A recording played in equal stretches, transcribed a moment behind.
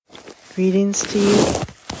Greetings to you.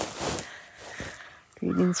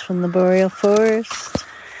 Greetings from the boreal forest.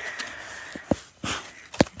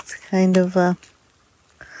 It's kind of a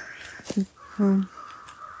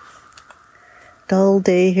dull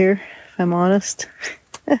day here, if I'm honest.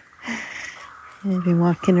 I've been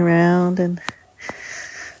walking around and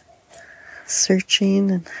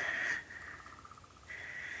searching and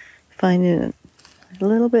finding it a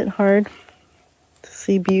little bit hard to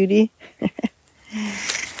see beauty.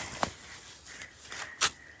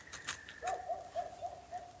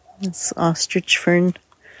 This ostrich fern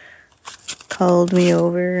called me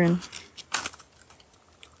over, and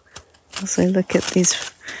as I look at these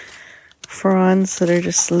fronds that are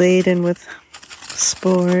just laden with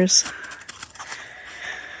spores,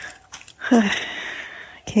 I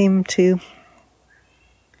came to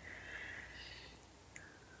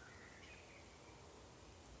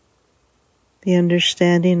the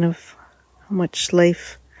understanding of how much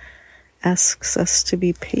life asks us to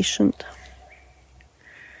be patient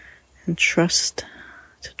and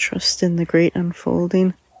to trust in the great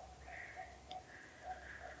unfolding.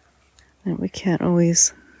 And we can't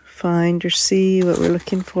always find or see what we're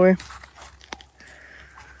looking for.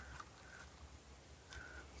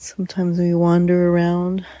 Sometimes we wander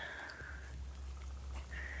around.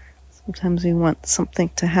 Sometimes we want something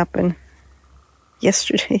to happen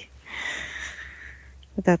yesterday.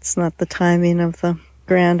 But that's not the timing of the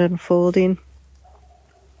grand unfolding.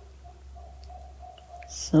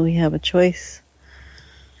 So we have a choice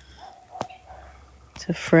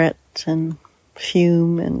to fret and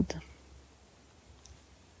fume and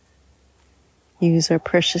use our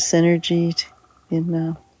precious energy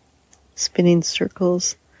in spinning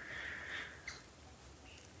circles,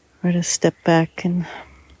 or to step back and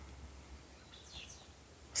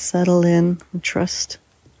settle in and trust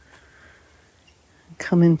and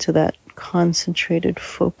come into that concentrated,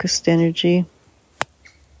 focused energy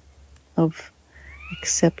of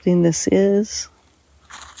accepting this is,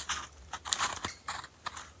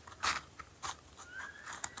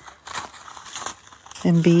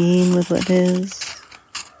 and being with what is,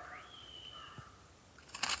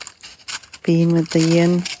 being with the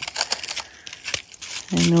yin,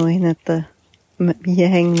 and knowing that the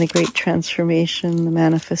yang, the great transformation, the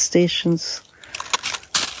manifestations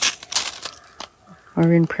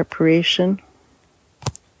are in preparation.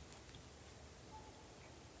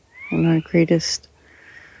 And our greatest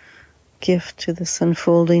gift to this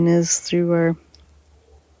unfolding is through our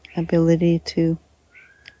ability to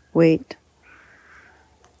wait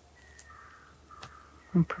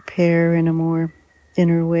and prepare in a more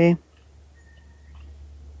inner way.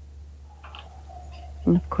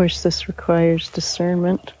 And of course, this requires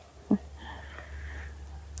discernment.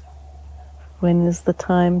 When is the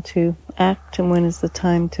time to act and when is the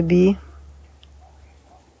time to be?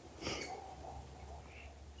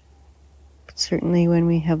 But certainly when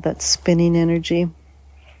we have that spinning energy,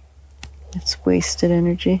 it's wasted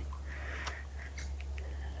energy,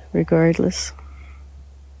 regardless.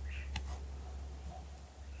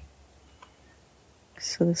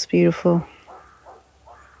 So this beautiful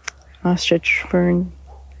ostrich fern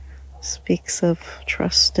speaks of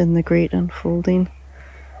trust in the great unfolding.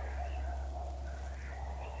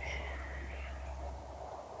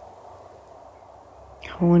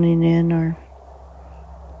 Honing in our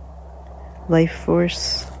life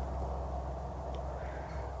force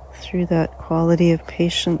through that quality of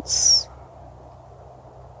patience,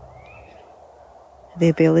 the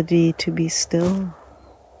ability to be still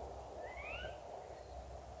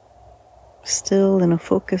in a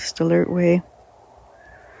focused, alert way,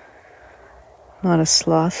 not a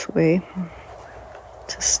sloth way,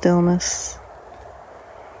 to stillness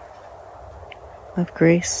of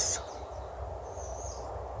grace.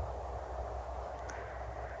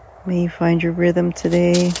 May you find your rhythm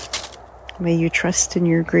today. May you trust in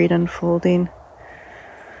your great unfolding.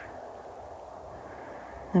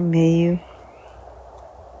 And may you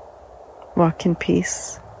walk in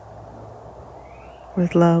peace,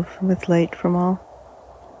 with love, with light from all.